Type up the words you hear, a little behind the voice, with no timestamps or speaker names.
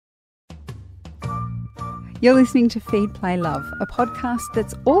You're listening to Feed, Play, Love, a podcast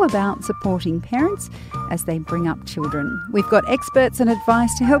that's all about supporting parents as they bring up children. We've got experts and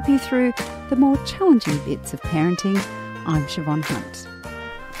advice to help you through the more challenging bits of parenting. I'm Siobhan Hunt.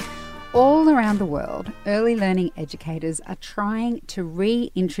 All around the world, early learning educators are trying to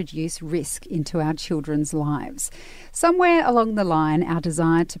reintroduce risk into our children's lives. Somewhere along the line, our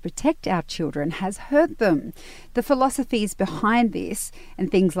desire to protect our children has hurt them. The philosophies behind this, and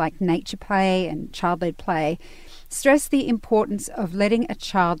things like nature play and child-led play, stress the importance of letting a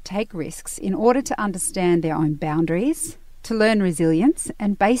child take risks in order to understand their own boundaries, to learn resilience,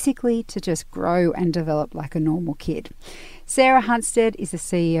 and basically to just grow and develop like a normal kid. Sarah Hunstead is the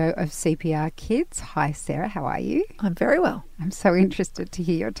CEO of CPR Kids. Hi, Sarah. How are you? I'm very well. I'm so interested to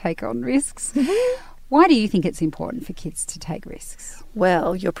hear your take on risks. Why do you think it's important for kids to take risks?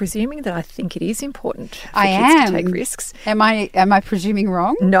 Well, you're presuming that I think it is important for I kids am. to take risks. Am I presuming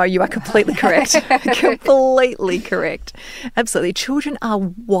wrong? No, you are completely correct. Completely correct. Absolutely. Children are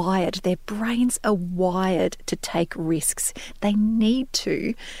wired. Their brains are wired to take risks. They need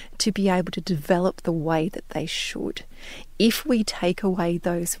to be able to develop the way that they should. If we take away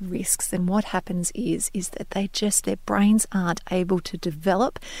those risks, then what happens is that their brains aren't able to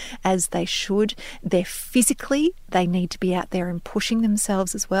develop as they should. They need to be out there and pushing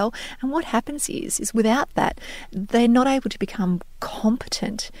themselves as well. And what happens is without that, they're not able to become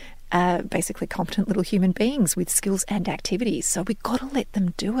competent, basically competent little human beings with skills and activities. So we've got to let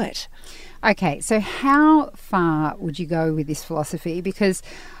them do it. Okay, so how far would you go with this philosophy? Because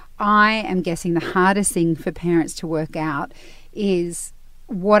I am guessing the hardest thing for parents to work out is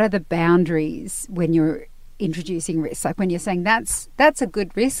what are the boundaries when you're introducing risks? Like when you're saying that's a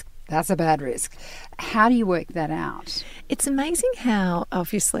good risk, that's a bad risk. How do you work that out? It's amazing how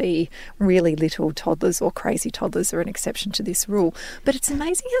obviously really little toddlers or crazy toddlers are an exception to this rule, but it's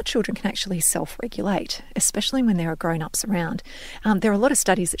amazing how children can actually self-regulate, especially when there are grown-ups around. There are a lot of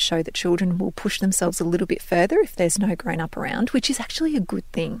studies that show that children will push themselves a little bit further if there's no grown-up around, which is actually a good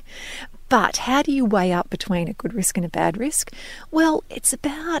thing. But how do you weigh up between a good risk and a bad risk? Well, that's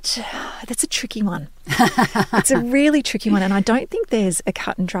a tricky one. It's a really tricky one, and I don't think there's a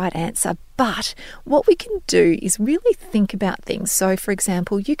cut and dried answer. But what we can do is really think about things. So, for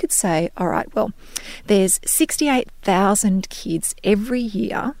example, you could say, all right, well, there's 68,000 kids every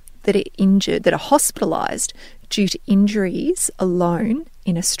year that are injured, that are hospitalised due to injuries alone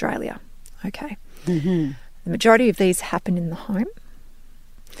in Australia. Okay. Mm-hmm. The majority of these happen in the home.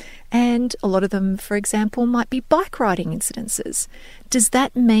 And a lot of them, for example, might be bike riding incidences. Does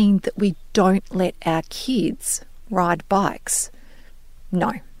that mean that we don't let our kids ride bikes?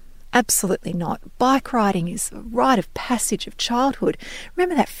 No, absolutely not. Bike riding is a rite of passage of childhood.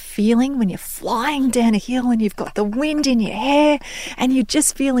 Remember that feeling when you're flying down a hill and you've got the wind in your hair and you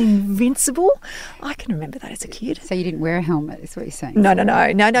just feel invincible? I can remember that as a kid. So you didn't wear a helmet, is what you're saying? No,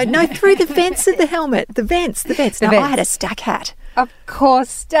 through the vents of the helmet. The vents. I had a stack hat. Of course,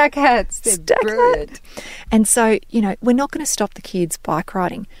 stack hats. They're brilliant. And so, we're not going to stop the kids bike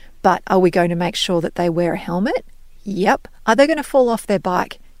riding, but are we going to make sure that they wear a helmet? Yep. Are they going to fall off their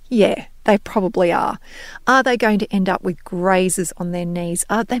bike? Yeah, they probably are. Are they going to end up with grazes on their knees?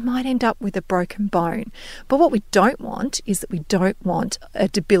 They might end up with a broken bone. But what we don't want is that we don't want a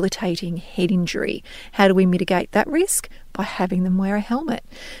debilitating head injury. How do we mitigate that risk? By having them wear a helmet.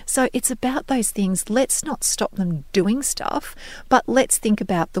 So it's about those things. Let's not stop them doing stuff, but let's think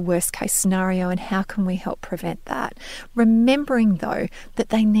about the worst case scenario and how can we help prevent that. Remembering, though, that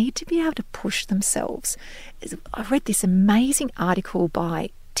they need to be able to push themselves. I read this amazing article by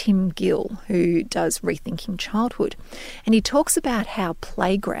Tim Gill, who does Rethinking Childhood, and he talks about how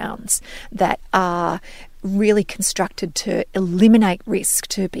playgrounds that are really constructed to eliminate risk,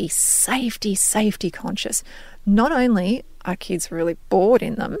 to be safety conscious, not only are kids really bored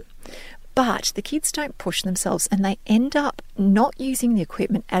in them, but the kids don't push themselves and they end up not using the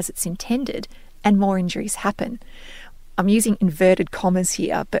equipment as it's intended and more injuries happen. I'm using inverted commas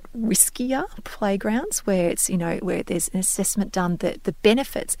here, but riskier playgrounds where it's, where there's an assessment done that the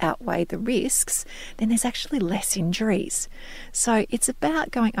benefits outweigh the risks, then there's actually less injuries. So it's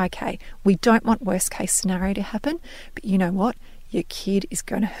about going, okay, we don't want worst case scenario to happen, but you know what? Your kid is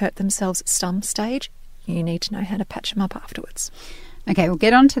going to hurt themselves at some stage. You need to know how to patch them up afterwards. Okay, we'll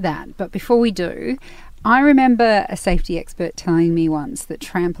get on to that. But before we do, I remember a safety expert telling me once that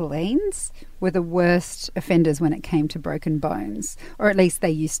trampolines were the worst offenders when it came to broken bones, or at least they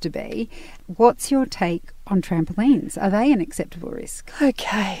used to be. What's your take on trampolines? Are they an acceptable risk?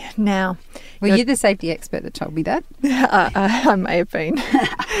 Okay, now... Were you the safety expert that told me that? I may have been.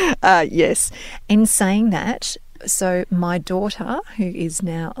 Yes. In saying that, So my daughter, who is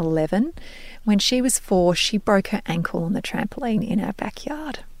now 11, when she was 4, she broke her ankle on the trampoline in our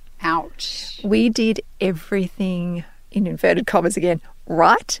backyard. Ouch. We did everything, in inverted commas again,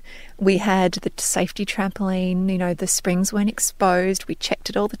 right. We had the safety trampoline, the springs weren't exposed. We checked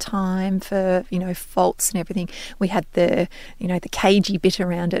it all the time for, faults and everything. We had the cagey bit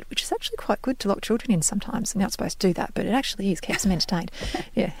around it, which is actually quite good to lock children in sometimes. They're not supposed to do that, but it actually is, keeps them entertained.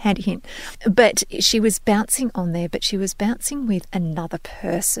 Yeah, handy hint. But she was bouncing on there, but she was bouncing with another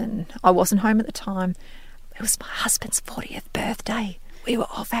person. I wasn't home at the time. It was my husband's 40th birthday. We were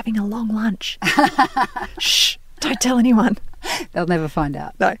off having a long lunch. Shh, don't tell anyone. They'll never find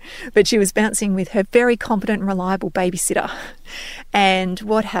out. No, but she was bouncing with her very competent and reliable babysitter. And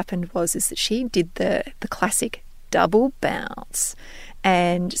what happened is that she did the classic double bounce.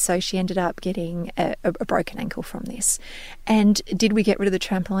 And so she ended up getting a broken ankle from this. And did we get rid of the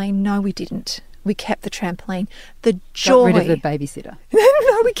trampoline? No, we didn't. We kept the trampoline. The joy. Got rid of the babysitter.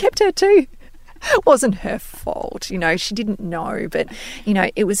 No, we kept her too. It wasn't her fault, she didn't know, but,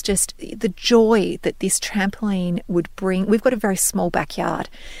 it was just the joy that this trampoline would bring. We've got a very small backyard.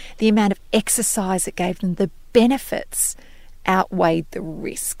 The amount of exercise it gave them, the benefits outweighed the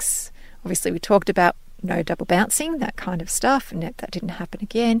risks. Obviously, we talked about no double bouncing, that kind of stuff, and that didn't happen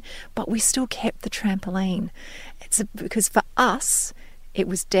again, but we still kept the trampoline. Because for us, it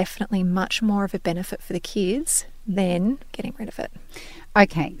was definitely much more of a benefit for the kids than getting rid of it.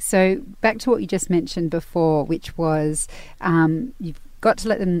 Okay, so back to what you just mentioned before, which was you've got to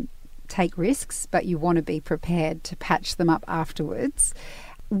let them take risks, but you want to be prepared to patch them up afterwards.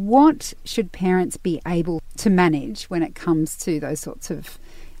 What should parents be able to manage when it comes to those sorts of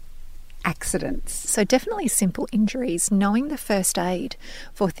accidents? So definitely simple injuries, knowing the first aid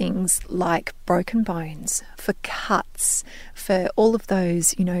for things like broken bones, for cuts, for all of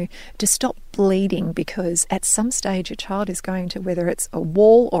those, to stop bleeding, because at some stage a child is going to, whether it's a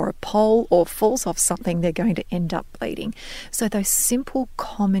wall or a pole or falls off something, they're going to end up bleeding. So those simple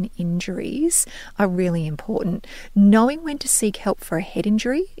common injuries are really important. Knowing when to seek help for a head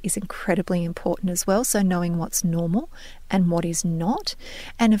injury is incredibly important as well. So knowing what's normal and what is not.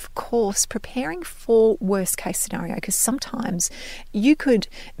 And of course, preparing for worst case scenario, because sometimes you could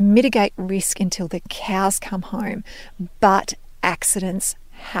mitigate risk until the cows come home, but accidents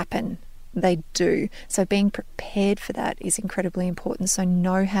happen. They do. So being prepared for that is incredibly important. So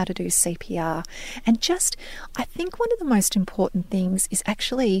know how to do CPR. And I think one of the most important things is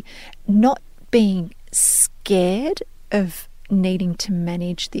actually not being scared of needing to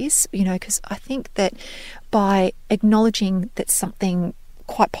manage this, because I think that by acknowledging that something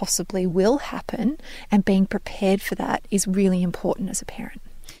quite possibly will happen and being prepared for that is really important as a parent.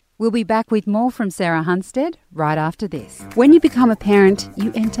 We'll be back with more from Sarah Hunstead right after this. When you become a parent,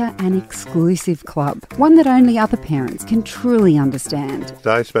 you enter an exclusive club, one that only other parents can truly understand.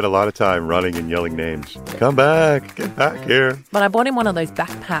 I spent a lot of time running and yelling names. Come back, get back here. But I bought him one of those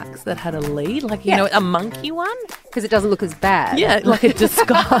backpacks that had a lead, a monkey one. Because it doesn't look as bad. Yeah, like a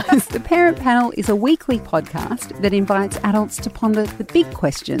disguise. The Parent Panel is a weekly podcast that invites adults to ponder the big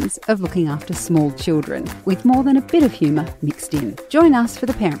questions of looking after small children, with more than a bit of humour mixed in. Join us for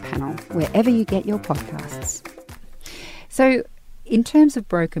The Parent Panel, wherever you get your podcasts. So, in terms of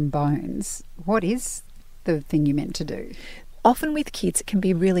broken bones, what is the thing you're meant to do? Often with kids, it can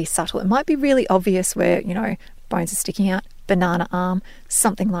be really subtle. It might be really obvious where, bones are sticking out, banana arm,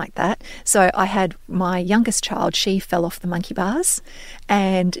 something like that. So I had my youngest child, she fell off the monkey bars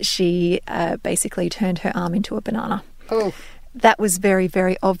and she basically turned her arm into a banana. Oh. That was very,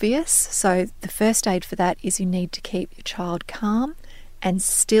 very obvious. So the first aid for that is you need to keep your child calm and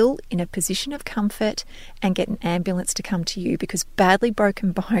still in a position of comfort and get an ambulance to come to you, because badly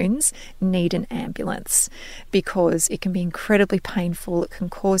broken bones need an ambulance because it can be incredibly painful. It can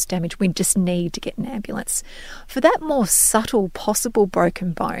cause damage. We just need to get an ambulance. For that more subtle possible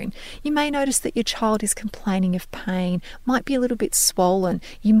broken bone, you may notice that your child is complaining of pain, might be a little bit swollen.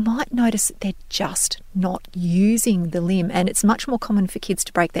 You might notice that they're just not using the limb, and it's much more common for kids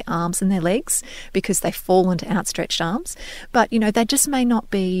to break their arms and their legs because they fall into outstretched arms, but they just may not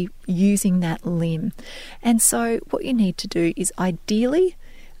be using that limb. And so what you need to do is ideally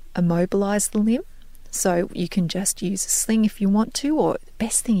immobilize the limb. So you can just use a sling if you want to, or the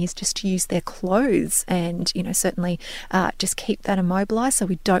best thing is just to use their clothes and, certainly just keep that immobilized so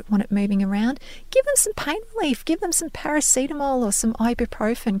we don't want it moving around. Give them some pain relief, give them some paracetamol or some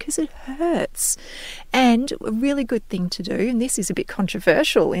ibuprofen because it hurts. And a really good thing to do, and this is a bit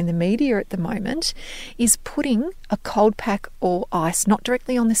controversial in the media at the moment, is putting a cold pack or ice, not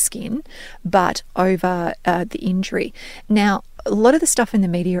directly on the skin, but over the injury. Now, a lot of the stuff in the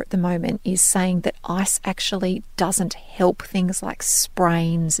media at the moment is saying that ice actually doesn't help things like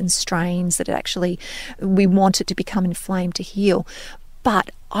sprains and strains, that it actually, we want it to become inflamed to heal.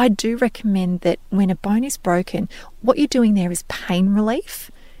 But I do recommend that when a bone is broken, what you're doing there is pain relief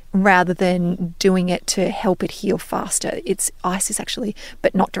rather than doing it to help it heal faster. Ice is actually,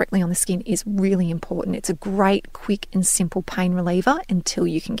 but not directly on the skin, is really important. It's a great, quick and simple pain reliever until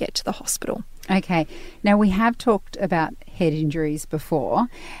you can get to the hospital. Okay. Now, we have talked about head injuries before,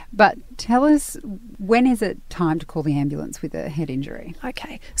 but tell us, when is it time to call the ambulance with a head injury?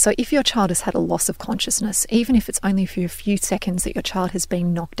 Okay. So if your child has had a loss of consciousness, even if it's only for a few seconds that your child has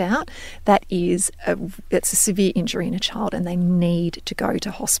been knocked out, it's a severe injury in a child and they need to go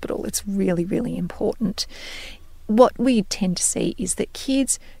to hospital. It's really, really important. What we tend to see is that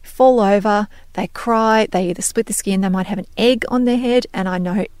kids fall over, they cry, they either split the skin, they might have an egg on their head, and I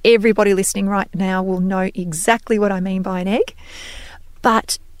know everybody listening right now will know exactly what I mean by an egg,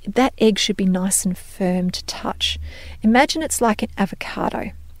 but that egg should be nice and firm to touch. Imagine it's like an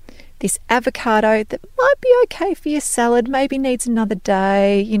avocado. This avocado that might be okay for your salad, maybe needs another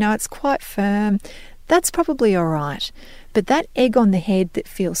day, it's quite firm. That's probably all right. But that egg on the head that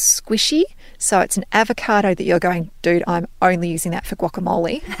feels squishy, so it's an avocado that you're going, dude, I'm only using that for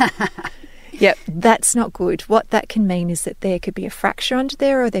guacamole. Yep, that's not good. What that can mean is that there could be a fracture under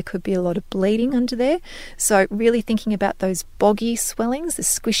there, or there could be a lot of bleeding under there. So really thinking about those boggy swellings, the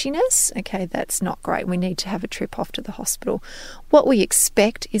squishiness, okay, that's not great. We need to have a trip off to the hospital. What we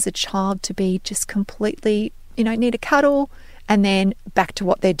expect is a child to be just completely, need a cuddle and then back to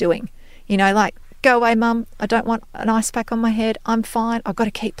what they're doing. Like, go away, Mum. I don't want an ice pack on my head. I'm fine. I've got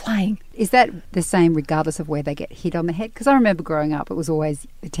to keep playing. Is that the same regardless of where they get hit on the head? Because I remember growing up, it was always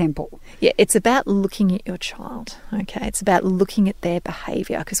the temple. Yeah, it's about looking at your child, okay? It's about looking at their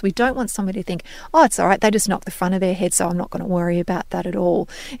behaviour, because we don't want somebody to think, oh, it's all right, they just knocked the front of their head, so I'm not going to worry about that at all.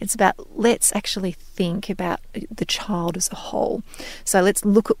 It's about, let's actually think about the child as a whole. So let's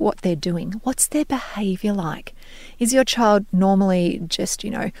look at what they're doing. What's their behaviour like? Is your child normally just,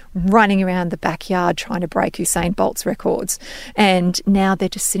 running around the backyard trying to break Usain Bolt's records, and now they're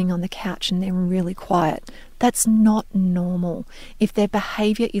just sitting on the couch and they're really quiet? That's not normal. If their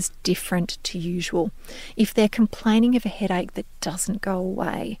behaviour is different to usual, if they're complaining of a headache that doesn't go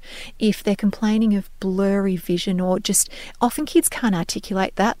away, if they're complaining of blurry vision, or just, often kids can't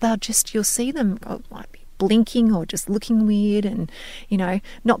articulate that, you'll see them might be blinking or just looking weird and,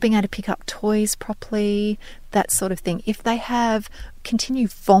 not being able to pick up toys properly, that sort of thing. If they continue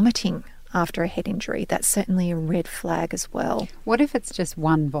vomiting after a head injury, that's certainly a red flag as well. What if it's just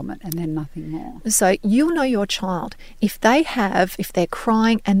one vomit and then nothing more? So you'll know your child. If they're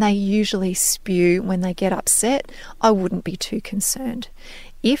crying and they usually spew when they get upset, I wouldn't be too concerned.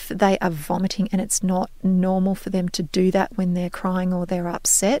 If they are vomiting and it's not normal for them to do that when they're crying or they're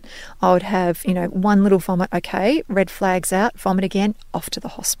upset, I would have, one little vomit, okay, red flags out, vomit again, off to the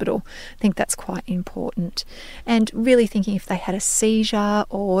hospital. I think that's quite important. And really thinking if they had a seizure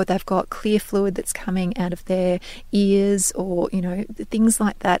or they've got clear fluid that's coming out of their ears, or, things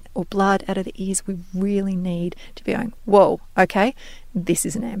like that, or blood out of the ears, we really need to be going, whoa, okay, this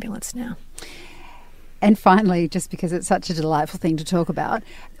is an ambulance now. And finally, just because it's such a delightful thing to talk about,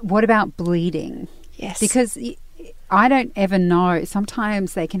 what about bleeding? Yes. Because I don't ever know.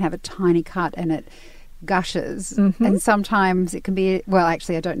 Sometimes they can have a tiny cut and it gushes. Mm-hmm. And sometimes it can be, well,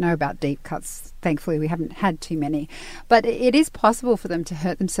 actually, I don't know about deep cuts. Thankfully, we haven't had too many. But it is possible for them to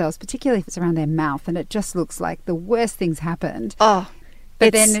hurt themselves, particularly if it's around their mouth and it just looks like the worst thing's happened. Oh,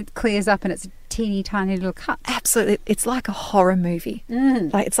 but then it clears up and it's a teeny tiny little cut. Absolutely. It's like a horror movie.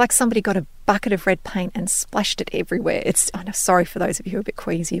 It's like somebody got a bucket of red paint and splashed it everywhere. I'm sorry for those of you who are a bit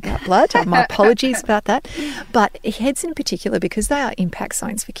queasy about blood. My apologies about that. But heads in particular, because they are impact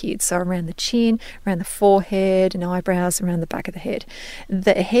zones for kids, so around the chin, around the forehead and eyebrows, around the back of the head.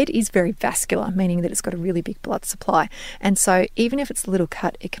 The head is very vascular, meaning that it's got a really big blood supply. And so even if it's a little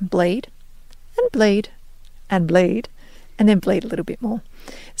cut, it can bleed and bleed and bleed and then bleed a little bit more.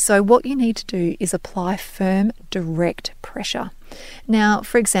 So what you need to do is apply firm, direct pressure. Now,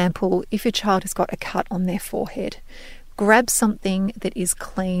 for example, if your child has got a cut on their forehead, grab something that is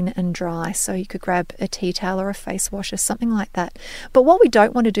clean and dry. So you could grab a tea towel or a face wash or something like that. But what we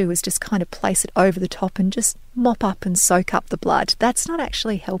don't want to do is just kind of place it over the top and just mop up and soak up the blood. That's not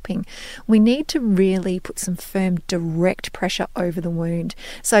actually helping. We need to really put some firm, direct pressure over the wound.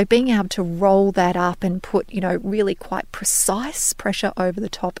 So being able to roll that up and put, really quite precise pressure over the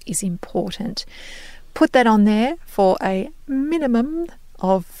top is important. Put that on there for a minimum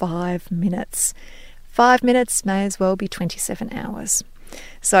of 5 minutes. 5 minutes may as well be 27 hours.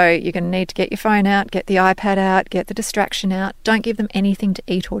 So you're going to need to get your phone out, get the iPad out, get the distraction out. Don't give them anything to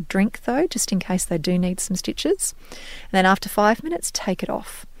eat or drink though, just in case they do need some stitches. And then after 5 minutes, take it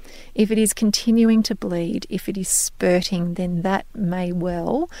off. If it is continuing to bleed, if it is spurting, then that may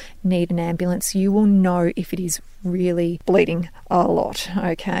well need an ambulance. You will know if it is really bleeding a lot,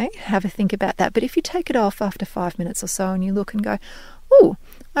 okay? Have a think about that. But if you take it off after 5 minutes or so and you look and go, oh,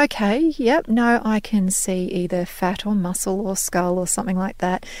 okay, yep, no, I can see either fat or muscle or skull or something like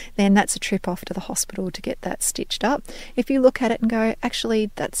that, then that's a trip off to the hospital to get that stitched up. If you look at it and go,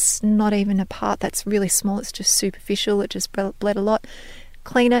 actually, that's not even a part, that's really small, it's just superficial, it just bled a lot,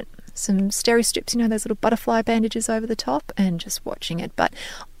 clean it, some Steri-Strips, those little butterfly bandages over the top, and just watching it. But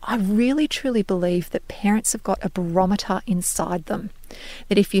I really truly believe that parents have got a barometer inside them,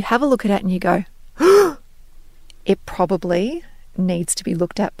 that if you have a look at it and you go, it probably needs to be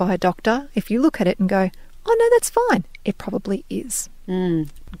looked at by a doctor. If you look at it and go, oh no, that's fine, it probably is.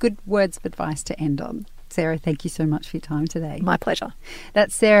 Good words of advice to end on. Sarah, thank you so much for your time today. My pleasure.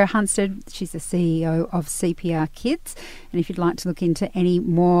 That's Sarah Hunstead. She's the CEO of CPR Kids. And if you'd like to look into any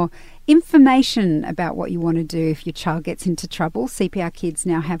more information about what you want to do if your child gets into trouble, CPR Kids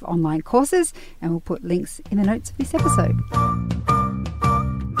now have online courses, and we'll put links in the notes of this episode.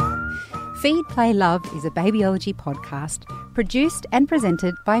 Feed, Play, Love is a babyology podcast produced and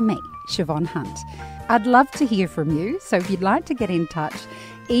presented by me, Siobhan Hunt. I'd love to hear from you, so if you'd like to get in touch,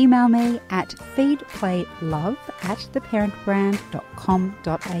 email me at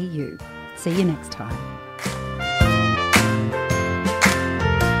feedplaylove@theparentbrand.com.au. See you next time.